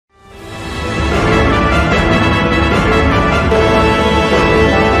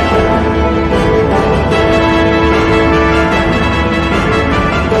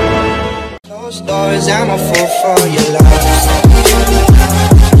I'm a fool for your love.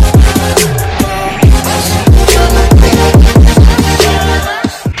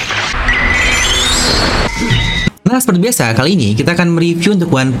 Nah, seperti biasa, kali ini kita akan mereview untuk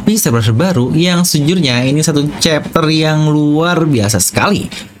One Piece terbaru yang sejujurnya ini satu chapter yang luar biasa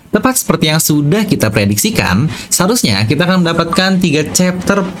sekali. Tepat seperti yang sudah kita prediksikan, seharusnya kita akan mendapatkan 3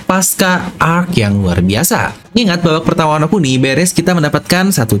 chapter pasca arc yang luar biasa. Ingat babak pertama Wano Kuni beres kita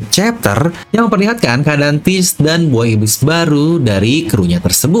mendapatkan 1 chapter yang memperlihatkan keadaan Tis dan buah iblis baru dari krunya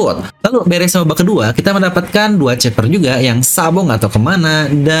tersebut. Lalu beres babak kedua kita mendapatkan 2 chapter juga yang Sabo nggak tahu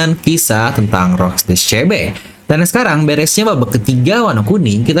kemana dan kisah tentang Rocks the Shebe. Dan sekarang beresnya babak ketiga Wano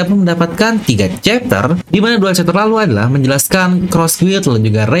Kuni, kita pun mendapatkan 3 chapter, di mana 2 chapter lalu adalah menjelaskan Crossguard,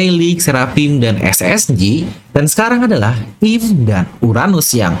 lalu juga Rayleigh, Seraphim, dan SSG. Dan sekarang adalah Im dan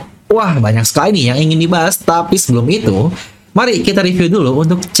Uranus yang, wah banyak sekali nih yang ingin dibahas. Tapi sebelum itu, mari kita review dulu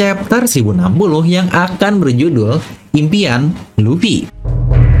untuk chapter 1060 yang akan berjudul Impian Luffy.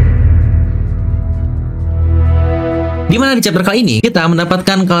 Di mana di chapter kali ini kita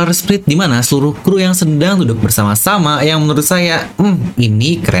mendapatkan color split di mana seluruh kru yang sedang duduk bersama-sama yang menurut saya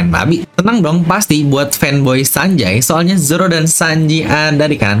ini keren babi. Tenang dong pasti buat fanboy Sanjay, soalnya Zoro dan Sanji ada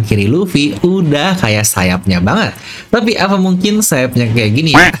di kanan kiri Luffy udah kayak sayapnya banget. Tapi apa mungkin sayapnya kayak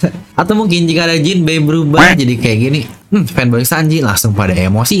gini? Atau mungkin jika ada Jinbei berubah jadi kayak gini? Fanboy Sanji langsung pada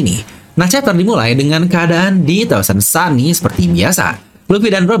emosi nih. Nah, chapter dimulai dengan keadaan di Thousand Sunny seperti biasa. Luffy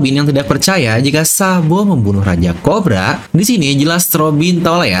dan Robin yang tidak percaya jika Sabo membunuh Raja Cobra. Di sini jelas Robin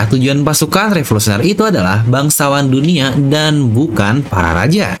tahu lah ya, tujuan pasukan revolusioner itu adalah bangsawan dunia dan bukan para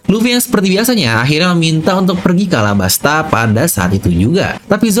raja. Luffy yang seperti biasanya akhirnya meminta untuk pergi ke Alabasta pada saat itu juga.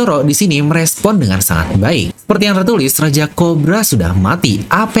 Tapi Zoro di sini merespon dengan sangat baik. Seperti yang tertulis, Raja Cobra sudah mati.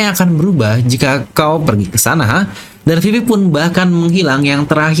 Apa yang akan berubah jika kau pergi ke sana? Ha? Dan Vivi pun bahkan menghilang yang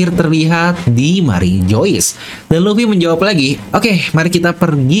terakhir terlihat di Marine Joyce. Dan Luffy menjawab lagi, oke, mari kita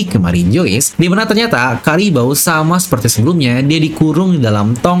pergi ke Marine Joyce. Dimana ternyata Karibau sama seperti sebelumnya, dia dikurung di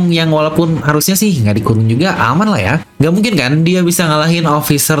dalam tong yang walaupun harusnya sih nggak dikurung juga aman lah ya. Gak mungkin kan dia bisa ngalahin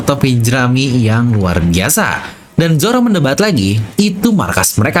officer topi jerami yang luar biasa. Dan Zoro mendebat lagi, itu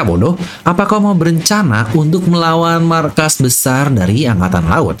markas mereka bodoh. Apa kau mau berencana untuk melawan markas besar dari Angkatan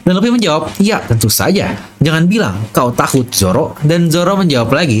Laut? Dan Luffy menjawab, ya tentu saja. Jangan bilang kau takut Zoro. Dan Zoro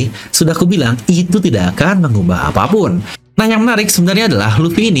menjawab lagi, sudah kubilang itu tidak akan mengubah apapun. Nah, yang menarik sebenarnya adalah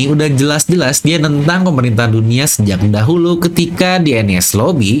Luffy ini udah jelas-jelas dia tentang pemerintah dunia sejak dahulu ketika di NS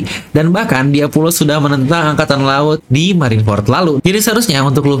Lobby, dan bahkan dia pula sudah menentang Angkatan Laut di Marineford lalu. Jadi seharusnya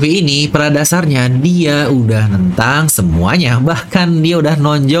untuk Luffy ini pada dasarnya dia udah nentang semuanya, bahkan dia udah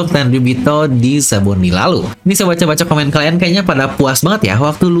nonjok Tenryubito di Saboni lalu. Ini saya baca-baca komen kalian kayaknya pada puas banget ya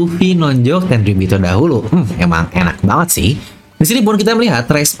waktu Luffy nonjok Tenryubito dahulu. Emang enak banget sih. Di sini pun kita melihat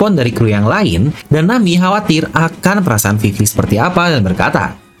respon dari kru yang lain, dan Nami khawatir akan perasaan Vivi seperti apa dan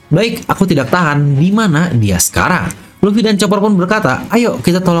berkata, baik, aku tidak tahan, di mana dia sekarang? Luffy dan Chopper pun berkata, ayo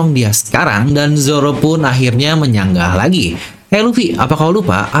kita tolong dia sekarang, dan Zoro pun akhirnya menyanggah lagi. Luffy, apa kau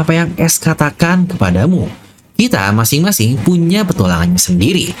lupa apa yang S katakan kepadamu? Kita masing-masing punya petualangannya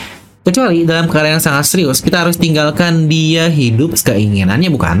sendiri. Kecuali dalam keadaan yang sangat serius, kita harus tinggalkan dia hidup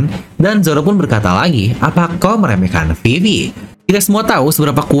keinginannya, bukan? Dan Zoro pun berkata lagi, apa kau meremehkan Vivi? Kita semua tahu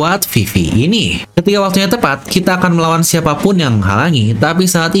seberapa kuat Vivi ini. Ketika waktunya tepat, kita akan melawan siapapun yang menghalangi, tapi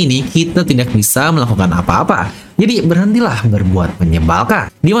saat ini kita tidak bisa melakukan apa-apa. Jadi berhentilah berbuat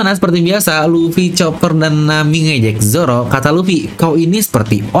menyebalkan. Dimana seperti biasa, Luffy, Chopper, dan Nami ngejek Zoro. Kata Luffy, kau ini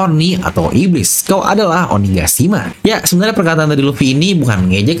seperti Oni atau Iblis. Kau adalah Onigashima. Ya, sebenarnya perkataan dari Luffy ini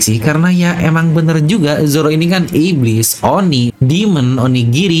bukan ngejek sih, karena ya emang bener juga Zoro ini kan Iblis, Oni, Demon,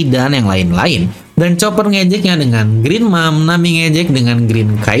 Onigiri, dan yang lain-lain. Dan Chopper ngejeknya dengan Green Mom, Nami ngejek dengan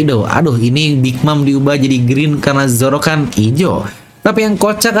Green Kaido. Aduh, ini Big Mom diubah jadi green karena Zoro kan hijau. Tapi yang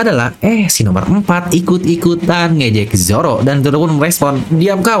kocak adalah, si nomor 4 ikut-ikutan ngejek Zoro. Dan Zoro pun merespon,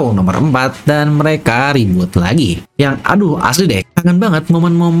 diam kau nomor 4. Dan mereka ribut lagi. Yang aduh asli deh, kangen banget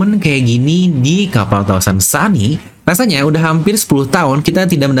momen-momen kayak gini di kapal Thousand Sunny. Rasanya udah hampir 10 tahun kita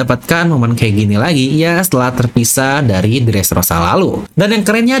tidak mendapatkan momen kayak gini lagi ya setelah terpisah dari Dressrosa lalu. Dan yang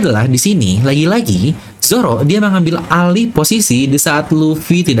kerennya adalah di sini lagi-lagi Zoro dia mengambil alih posisi di saat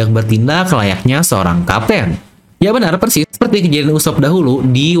Luffy tidak bertindak layaknya seorang kapten. Ya benar persis seperti kejadian Usopp dahulu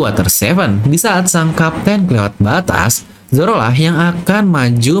di Water 7. Di saat sang kapten kelewat batas, Zoro lah yang akan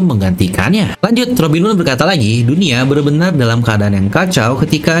maju menggantikannya. Lanjut, Robin pun berkata lagi, dunia benar-benar dalam keadaan yang kacau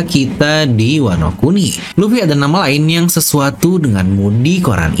ketika kita di Wano Kuni. Luffy ada nama lain yang sesuatu denganmu di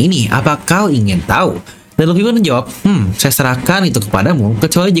koran ini. Apa kau ingin tahu? Dan Luffy pun menjawab, saya serahkan itu kepadamu,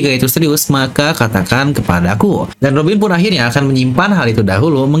 kecuali jika itu serius, maka katakan kepadaku. Dan Robin pun akhirnya akan menyimpan hal itu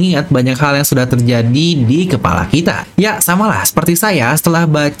dahulu, mengingat banyak hal yang sudah terjadi di kepala kita. Ya, samalah seperti saya setelah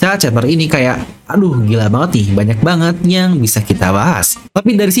baca chapter ini kayak, aduh gila banget nih, banyak banget yang bisa kita bahas.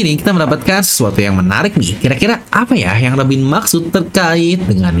 Tapi dari sini kita mendapatkan sesuatu yang menarik nih. Kira-kira apa ya yang Robin maksud terkait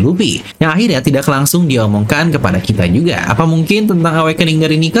dengan Luffy? Yang akhirnya tidak langsung diomongkan kepada kita juga. Apa mungkin tentang awakening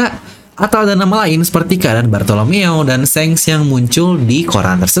dari Nika? Atau ada nama lain seperti keadaan Bartolomeo dan Shanks yang muncul di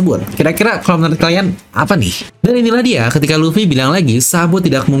koran tersebut? Kira-kira kalau menurut kalian apa nih? Dan inilah dia ketika Luffy bilang lagi Sabo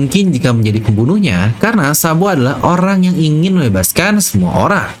tidak mungkin jika menjadi pembunuhnya, karena Sabo adalah orang yang ingin membebaskan semua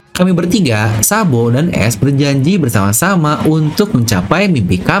orang. Kami bertiga, Sabo dan S berjanji bersama-sama untuk mencapai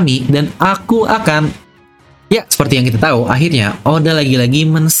mimpi kami, dan aku akan... Ya, seperti yang kita tahu, akhirnya Oda lagi-lagi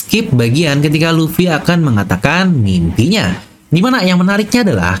men-skip bagian ketika Luffy akan mengatakan mimpinya. Dimana yang menariknya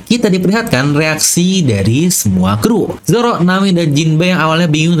adalah kita diperlihatkan reaksi dari semua kru. Zoro, Nami, dan Jinbei yang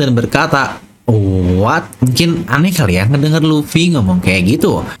awalnya bingung dan berkata, what? Mungkin aneh kali ya ngedenger Luffy ngomong kayak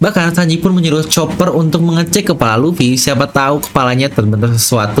gitu. Bahkan Sanji pun menyuruh Chopper untuk mengecek kepala Luffy, siapa tahu kepalanya terbentur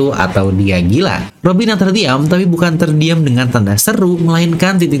sesuatu atau dia gila. Robin yang terdiam, tapi bukan terdiam dengan tanda seru,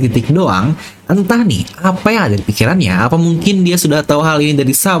 melainkan titik-titik doang. Entah nih, apa yang ada di pikirannya? Apa mungkin dia sudah tahu hal ini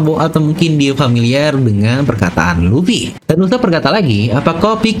dari Sabo, atau mungkin dia familiar dengan perkataan Luffy? Dan Usopp berkata lagi, apa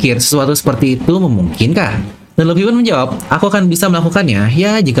kau pikir sesuatu seperti itu memungkinkan? Dan Luffy pun menjawab, aku akan bisa melakukannya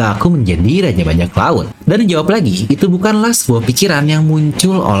ya jika aku menjadi Raja Bajak Laut. Dan dijawab lagi, itu bukanlah sebuah pikiran yang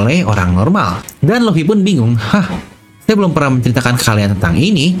muncul oleh orang normal. Dan Luffy pun bingung, saya belum pernah menceritakan ke kalian tentang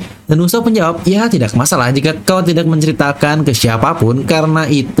ini. Dan Usopp menjawab, ya tidak masalah jika kau tidak menceritakan ke siapapun, karena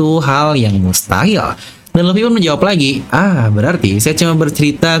itu hal yang mustahil. Dan Luffy pun menjawab lagi, berarti saya cuma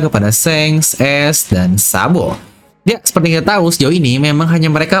bercerita kepada Shanks, S, dan Sabo. Ya, seperti kita tahu sejauh ini memang hanya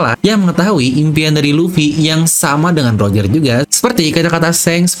mereka lah yang mengetahui impian dari Luffy yang sama dengan Roger juga, seperti kata-kata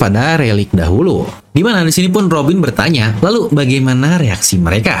Shanks pada relik dahulu. Dimana di sini pun Robin bertanya, lalu bagaimana reaksi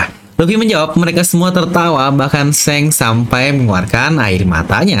mereka? Luffy menjawab, mereka semua tertawa, bahkan Shanks sampai mengeluarkan air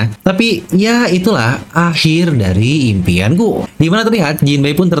matanya. Tapi ya itulah akhir dari impianku. Dimana terlihat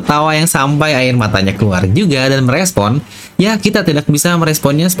Jinbei pun tertawa yang sampai air matanya keluar juga dan merespon, ya kita tidak bisa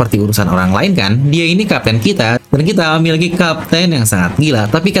meresponnya seperti urusan orang lain kan. Dia ini kapten kita dan kita memiliki kapten yang sangat gila.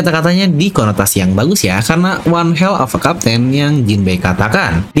 Tapi kata-katanya di konotasi yang bagus ya, karena one hell of a captain yang Jinbei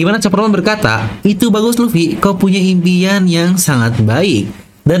katakan. Dimana Chopper berkata, itu bagus Luffy, kau punya impian yang sangat baik.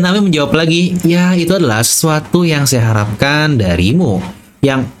 Dan Nami menjawab lagi, ya itu adalah sesuatu yang saya harapkan darimu.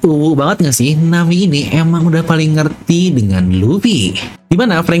 Yang banget gak sih, Nami ini emang udah paling ngerti dengan Luffy.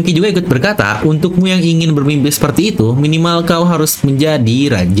 Dimana Franky juga ikut berkata, untukmu yang ingin bermimpi seperti itu, minimal kau harus menjadi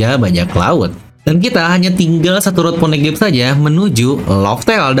Raja Bajak Laut. Dan kita hanya tinggal satu road poneglyph saja menuju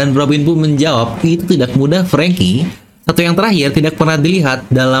Loftel. Dan Robin pun menjawab, itu tidak mudah Franky. Satu yang terakhir tidak pernah dilihat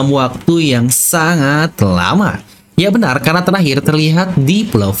dalam waktu yang sangat lama. Ya benar, karena terakhir terlihat di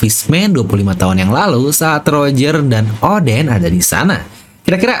Pulau Fishman 25 tahun yang lalu saat Roger dan Oden ada di sana.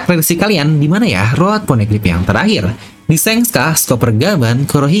 Kira-kira prediksi kalian di mana ya road poneglyph yang terakhir? Di Shanks kah, Chopper Gaban,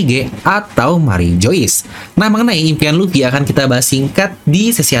 Kurohige, atau Mary Joyce? Nah, mengenai impian Luffy akan kita bahas singkat di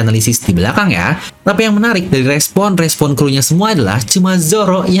sesi analisis di belakang ya. Tapi yang menarik dari respon krunya semua adalah cuma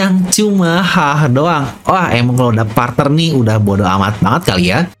Zoro yang cuma doang. Wah, emang kalau udah partner nih udah bodo amat banget kali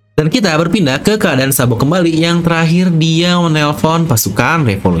ya. Dan kita berpindah ke keadaan Sabo kembali yang terakhir dia menelpon pasukan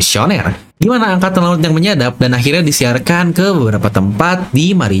revolusioner. Di mana angkatan laut yang menyadap dan akhirnya disiarkan ke beberapa tempat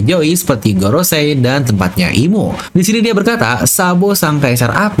di Marijoi seperti Gorosei dan tempatnya Imo. Di sini dia berkata, Sabo sang kaisar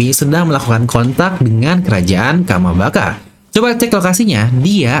api sedang melakukan kontak dengan kerajaan Kamabaka. Coba cek lokasinya,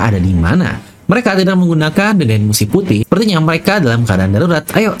 dia ada di mana? Mereka tidak menggunakan deden musi putih, sepertinya mereka dalam keadaan darurat.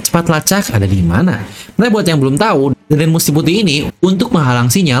 Ayo, cepat lacak ada di mana. Nah, buat yang belum tahu, deden musi putih ini untuk menghalang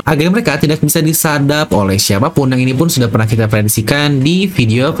sinyal agar mereka tidak bisa disadap oleh siapapun. Yang ini pun sudah pernah kita prediksikan di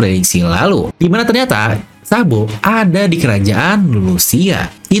video prediksi lalu. Dimana ternyata Sabo ada di kerajaan Lulusia.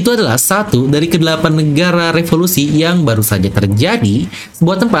 Itu adalah satu dari ke-8 negara revolusi yang baru saja terjadi,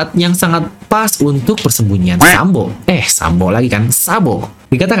 sebuah tempat yang sangat pas untuk persembunyian Sabo. Sabo lagi kan, Sabo.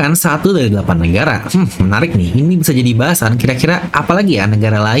 Dikatakan satu dari 8 negara. Menarik nih, ini bisa jadi bahasan kira-kira apalagi ya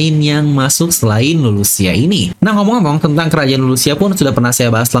negara lain yang masuk selain Lulusia ini. Nah, ngomong-ngomong tentang kerajaan Lulusia pun sudah pernah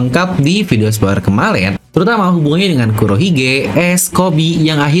saya bahas lengkap di video spoiler kemarin. Terutama hubungannya dengan Kurohige, S, Kobi,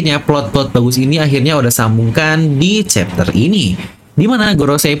 yang akhirnya plot-plot bagus ini akhirnya udah sambungkan di chapter ini. Dimana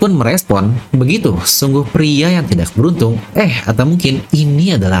Gorosei pun merespon, begitu, sungguh pria yang tidak beruntung, atau mungkin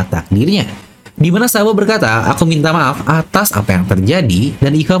ini adalah takdirnya. Di mana Sabo berkata, aku minta maaf atas apa yang terjadi,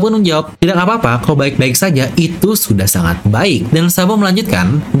 dan Iva pun menjawab, tidak apa-apa, kau baik-baik saja, itu sudah sangat baik. Dan Sabo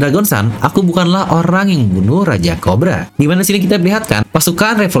melanjutkan, Dragon-san, aku bukanlah orang yang membunuh Raja Cobra. Di mana sini kita perlihatkan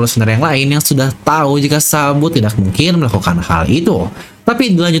pasukan revolusioner yang lain yang sudah tahu jika Sabo tidak mungkin melakukan hal itu.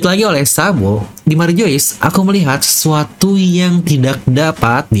 Tapi dilanjut lagi oleh Sabo, di Joyce, aku melihat sesuatu yang tidak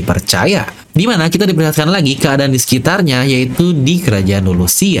dapat dipercaya. Di mana kita diperlihatkan lagi keadaan di sekitarnya, yaitu di kerajaan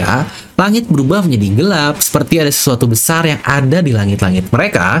Lucia, langit berubah menjadi gelap, seperti ada sesuatu besar yang ada di langit-langit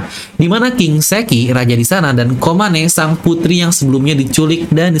mereka, di mana King Seki, raja di sana, dan Komane, sang putri yang sebelumnya diculik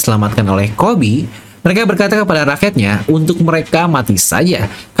dan diselamatkan oleh Kobe, mereka berkata kepada rakyatnya untuk mereka mati saja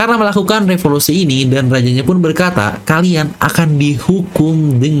karena melakukan revolusi ini, dan rajanya pun berkata, kalian akan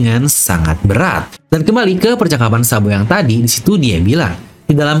dihukum dengan sangat berat. Dan kembali ke percakapan Sabo yang tadi, di situ dia bilang,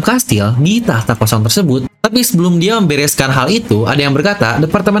 di dalam kastil, di tahta kosong tersebut, tapi sebelum dia membereskan hal itu, ada yang berkata,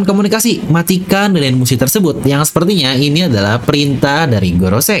 Departemen Komunikasi, matikan deden musi tersebut, yang sepertinya ini adalah perintah dari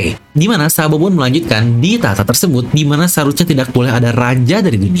Gorosei. Di mana Sabo pun melanjutkan di tahta tersebut, di mana seharusnya tidak boleh ada raja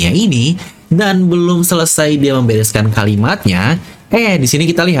dari dunia ini, dan belum selesai dia membereskan kalimatnya, di sini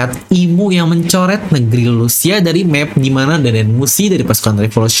kita lihat Imu yang mencoret negeri Lucia dari map, di mana deden musi dari pasukan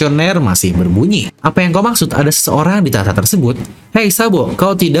revolusioner masih berbunyi. Apa yang kau maksud? Ada seseorang di tahta tersebut? Hei Sabo,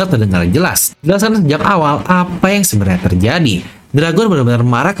 kau tidak terdengar jelas. Jelaskan sejak awal apa yang sebenarnya terjadi. Dragon benar-benar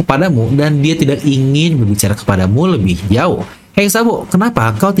marah kepadamu dan dia tidak ingin berbicara kepadamu lebih jauh. Hei Sabo,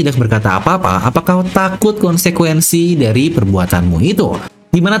 kenapa kau tidak berkata apa-apa? Apa kau takut konsekuensi dari perbuatanmu itu?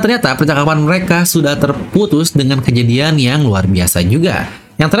 Di mana ternyata percakapan mereka sudah terputus dengan kejadian yang luar biasa juga.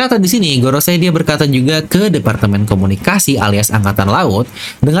 Yang ternyata di sini Gorosei dia berkata juga ke Departemen Komunikasi alias Angkatan Laut,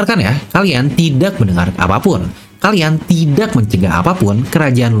 dengarkan ya, kalian tidak mendengar apapun. Kalian tidak mencegah apapun.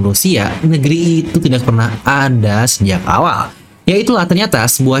 Kerajaan Lucia, negeri itu tidak pernah ada sejak awal. Yaitulah ternyata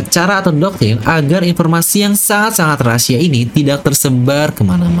sebuah cara atau doktrin agar informasi yang sangat-sangat rahasia ini tidak tersebar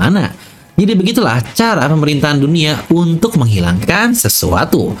kemana-mana. Jadi begitulah cara pemerintahan dunia untuk menghilangkan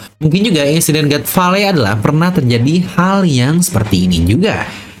sesuatu. Mungkin juga insiden God Valley adalah pernah terjadi hal yang seperti ini juga.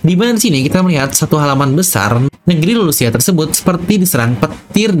 Di mana di sini kita melihat satu halaman besar, negeri Lucia tersebut seperti diserang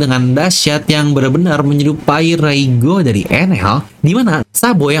petir dengan dahsyat yang benar-benar menyerupai Raigo dari NL, di mana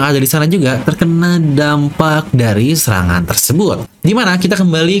Sabo yang ada di sana juga terkena dampak dari serangan tersebut. Di mana kita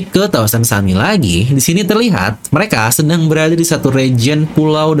kembali ke kawasan Sami lagi, di sini terlihat mereka sedang berada di satu region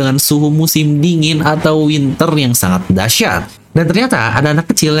pulau dengan suhu musim dingin atau winter yang sangat dahsyat. Dan ternyata ada anak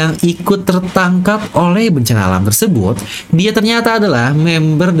kecil yang ikut tertangkap oleh bencana alam tersebut. Dia ternyata adalah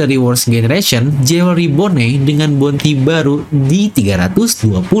member dari Worst Generation, Jewelry Bonnet dengan bounty baru di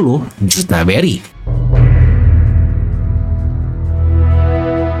 320 juta berry.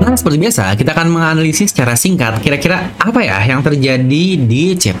 Nah, seperti biasa, kita akan menganalisis secara singkat kira-kira apa ya yang terjadi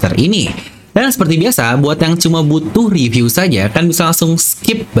di chapter ini. Dan seperti biasa, buat yang cuma butuh review saja, kan bisa langsung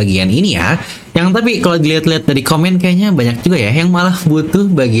skip bagian ini ya. Yang tapi kalau dilihat-lihat dari komen, kayaknya banyak juga ya yang malah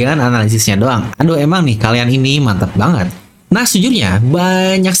butuh bagian analisisnya doang. Aduh, emang nih kalian ini mantap banget. Nah, sejujurnya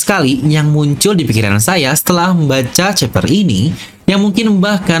banyak sekali yang muncul di pikiran saya setelah membaca chapter ini, yang mungkin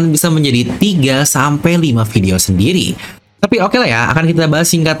bahkan bisa menjadi 3-5 video sendiri. Tapi oke lah ya, akan kita bahas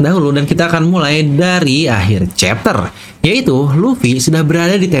singkat dahulu dan kita akan mulai dari akhir chapter. Yaitu, Luffy sudah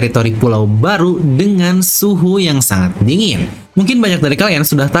berada di teritori pulau baru dengan suhu yang sangat dingin. Mungkin banyak dari kalian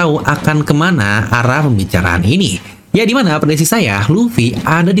sudah tahu akan kemana arah pembicaraan ini. Ya, dimana prediksi saya, Luffy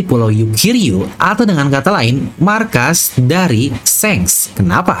ada di pulau Yukiryu, atau dengan kata lain, markas dari SHANKS.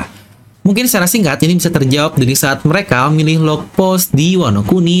 Kenapa? Mungkin secara singkat ini bisa terjawab dari saat mereka memilih log post di Wano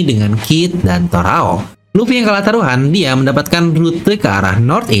Kuni dengan Kid dan Torao. Luffy yang kalah taruhan, dia mendapatkan rute ke arah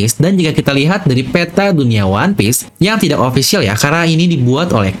Northeast, dan jika kita lihat dari peta dunia One Piece yang tidak official ya, karena ini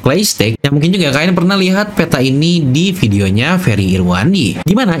dibuat oleh Clay Steak, yang mungkin juga kalian pernah lihat peta ini di videonya Ferry Irwandi,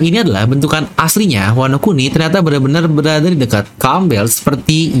 dimana ini adalah bentukan aslinya Wano Kuni ternyata benar-benar berada di dekat Calm Belt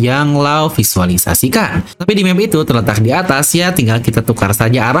seperti yang Lau visualisasikan. Tapi di map itu terletak di atas ya, tinggal kita tukar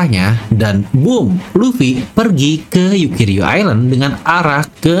saja arahnya, dan boom, Luffy pergi ke Yukiryu Island dengan arah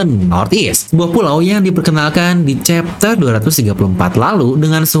ke Northeast, sebuah pulau yang diperkenalkan di chapter 234 lalu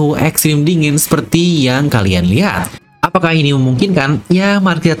dengan suhu ekstrim dingin seperti yang kalian lihat. Apakah ini memungkinkan? Ya,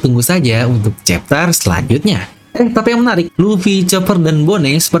 mari kita tunggu saja untuk chapter selanjutnya. Tapi yang menarik, Luffy, Chopper, dan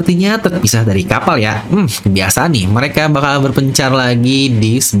Bonnet sepertinya terpisah dari kapal ya. Kebiasaan nih, mereka bakal berpencar lagi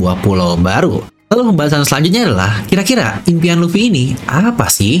di sebuah pulau baru. Lalu pembahasan selanjutnya adalah, kira-kira impian Luffy ini apa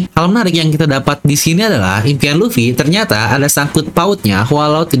sih? Hal menarik yang kita dapat di sini adalah impian Luffy ternyata ada sangkut pautnya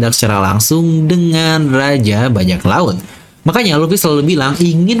walau tidak secara langsung dengan Raja Bajak Laut. Makanya Luffy selalu bilang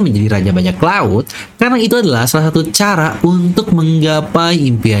ingin menjadi raja bajak laut karena itu adalah salah satu cara untuk menggapai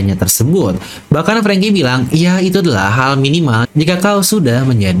impiannya tersebut. Bahkan Frankie bilang, ya itu adalah hal minimal jika kau sudah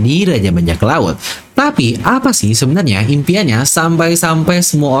menjadi raja bajak laut. Tapi apa sih sebenarnya impiannya sampai-sampai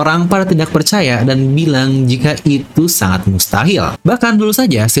semua orang pada tidak percaya dan bilang jika itu sangat mustahil. Bahkan dulu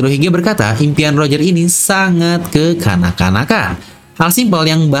saja Shirohige berkata impian Roger ini sangat kekanak-kanakan. Hal simpel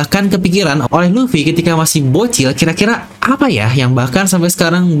yang bahkan kepikiran oleh Luffy ketika masih bocil, kira-kira apa ya yang bahkan sampai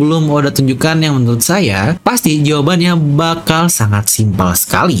sekarang belum ada tunjukkan yang menurut saya pasti jawabannya bakal sangat simpel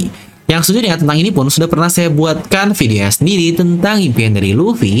sekali. Yang sejujurnya tentang ini pun sudah pernah saya buatkan video sendiri tentang impian dari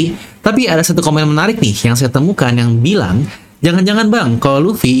Luffy, tapi ada satu komen menarik nih yang saya temukan yang bilang, jangan-jangan bang, kalau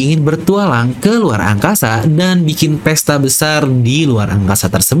Luffy ingin bertualang ke luar angkasa dan bikin pesta besar di luar angkasa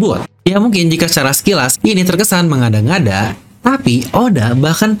tersebut. Ya mungkin jika secara sekilas ini terkesan mengada-ngada, tapi Oda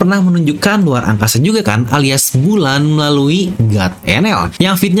bahkan pernah menunjukkan luar angkasa juga kan, alias bulan melalui God NL.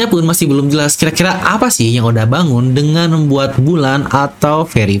 Yang fitnya pun masih belum jelas kira-kira apa sih yang Oda bangun dengan membuat bulan atau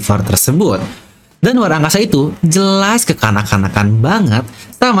very far tersebut. Dan luar angkasa itu jelas kekanak-kanakan banget,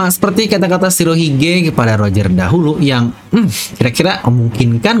 sama seperti kata-kata Shirohige kepada Roger dahulu yang kira-kira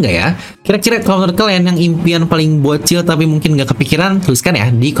memungkinkan gak ya? Kira-kira kalau menurut kalian yang impian paling bocil tapi mungkin gak kepikiran, tuliskan ya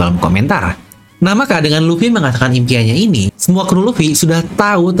di kolom komentar. Nah maka dengan Luffy mengatakan impiannya ini, semua kru Luffy sudah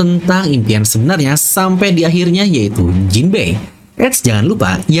tahu tentang impian sebenarnya sampai di akhirnya yaitu Jinbei. Jangan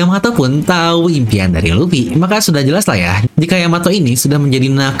lupa, Yamato pun tahu impian dari Luffy, maka sudah jelas lah ya jika Yamato ini sudah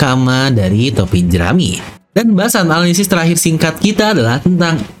menjadi nakama dari topi jerami. Dan bahasan analisis terakhir singkat kita adalah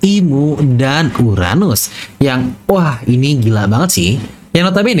tentang Imu dan Uranus, yang wah ini gila banget sih.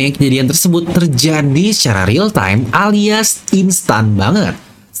 Yang notabene kejadian tersebut terjadi secara real time alias instan banget.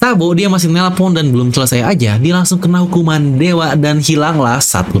 Sabo dia masih nelpon dan belum selesai aja, dia langsung kena hukuman dewa dan hilanglah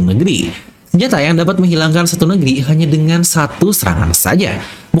satu negeri. Senjata yang dapat menghilangkan satu negeri hanya dengan satu serangan saja.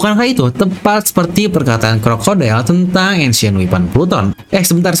 Bukankah itu tepat seperti perkataan Crocodile tentang Ancient Weapon Pluton?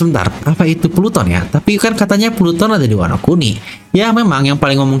 Sebentar, apa itu Pluton ya? Tapi kan katanya Pluton ada di Wano Kuni. Ya memang yang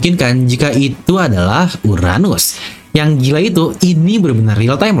paling memungkinkan jika itu adalah Uranus. Yang gila itu, ini benar-benar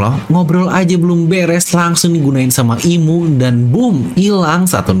real time loh. Ngobrol aja belum beres, langsung digunain sama Imu dan boom, hilang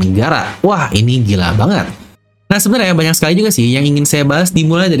satu negara. Wah, ini gila banget. Nah, sebenarnya banyak sekali juga sih yang ingin saya bahas,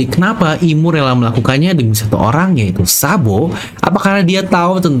 dimulai dari kenapa Imu rela melakukannya demi satu orang, yaitu Sabo. Apakah dia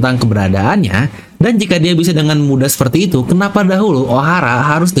tahu tentang keberadaannya? Dan jika dia bisa dengan mudah seperti itu, kenapa dahulu Ohara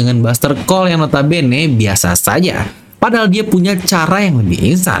harus dengan Buster Call yang notabene biasa saja? Padahal dia punya cara yang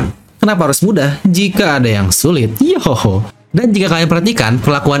lebih instan. Kenapa harus mudah jika ada yang sulit? Yohoho. Dan jika kalian perhatikan,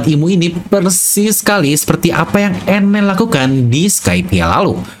 perlakuan Imu ini persis sekali seperti apa yang Enel lakukan di Skypiea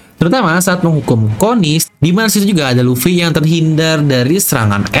lalu. Terutama saat menghukum Konis, di mana situ juga ada Luffy yang terhindar dari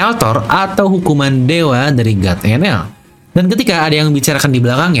serangan Eltor atau hukuman dewa dari God Enel. Dan ketika ada yang bicarakan di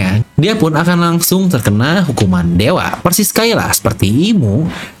belakangnya, dia pun akan langsung terkena hukuman dewa. Persis sekali lah seperti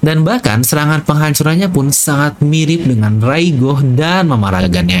Imu, dan bahkan serangan penghancurannya pun sangat mirip dengan Raigo dan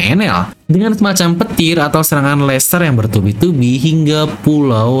memaragannya Enel. Dengan semacam petir atau serangan laser yang bertubi-tubi hingga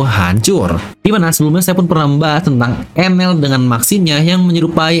pulau hancur. Dimana sebelumnya saya pun pernah membahas tentang Enel dengan maksinya yang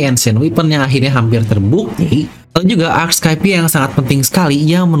menyerupai Ancient Weapon yang akhirnya hampir terbukti. Lalu juga arc Skypiea yang sangat penting sekali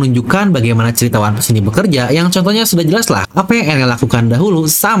yang menunjukkan bagaimana cerita One Piece ini bekerja, yang contohnya sudah jelas lah apa yang Enel lakukan dahulu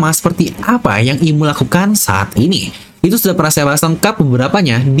sama seperti apa yang Imu lakukan saat ini. Itu sudah pernah saya bahas lengkap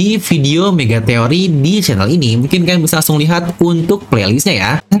beberapanya di video Mega Teori di channel ini. Mungkin kalian bisa langsung lihat untuk playlistnya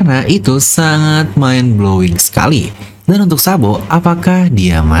ya, karena itu sangat mind blowing sekali. Dan untuk Sabo, apakah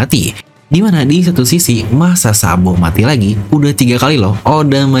dia mati? Dimana di satu sisi, masa Sabo mati lagi? Udah 3 kali loh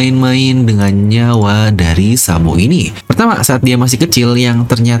Oda main-main dengan nyawa dari Sabo ini. Pertama, saat dia masih kecil yang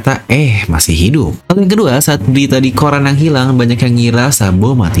ternyata masih hidup. Lalu yang kedua, saat berita di koran yang hilang, banyak yang ngira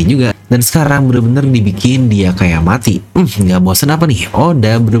Sabo mati juga. Dan sekarang bener-bener dibikin dia kayak mati. Nggak bosan apa nih?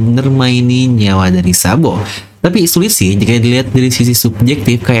 Oda bener-bener mainin nyawa dari Sabo. Tapi sulit sih jika dilihat dari sisi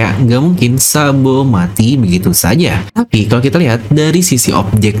subjektif, kayak nggak mungkin Sabo mati begitu saja. Tapi kalau kita lihat dari sisi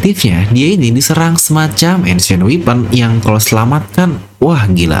objektifnya, dia ini diserang semacam Ancient Weapon yang kalau selamatkan, wah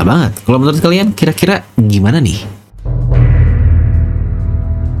gila banget. Kalau menurut kalian kira-kira gimana nih?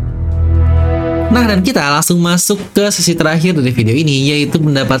 Nah, dan kita langsung masuk ke sesi terakhir dari video ini, yaitu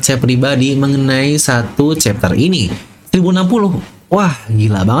pendapat saya pribadi mengenai satu chapter ini. 1060. Wah,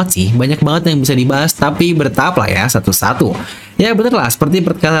 gila banget sih. Banyak banget yang bisa dibahas, tapi bertahap lah ya, satu-satu. Ya bener lah, seperti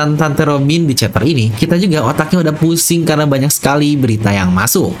perkataan Tante Robin di chapter ini, kita juga otaknya udah pusing karena banyak sekali berita yang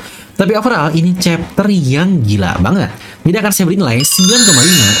masuk. Tapi overall, ini chapter yang gila banget. Jadi akan saya beri nilai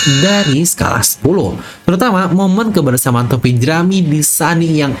 9,5 dari skala 10. Terutama momen kebersamaan topi jerami di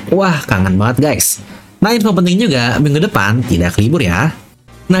Sunny yang wah kangen banget guys. Nah, info penting juga, minggu depan tidak libur ya.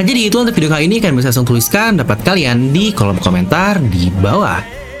 Nah, jadi itu untuk video kali ini. Kalian bisa langsung tuliskan pendapat kalian di kolom komentar di bawah.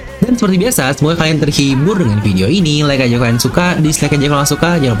 Dan seperti biasa, semoga kalian terhibur dengan video ini. Like aja kalau kalian suka, dislike aja kalau suka.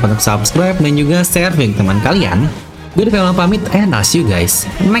 Jangan lupa untuk subscribe dan juga share ke teman kalian. Gue udah pamit, and I'll see you guys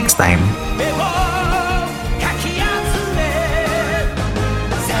next time.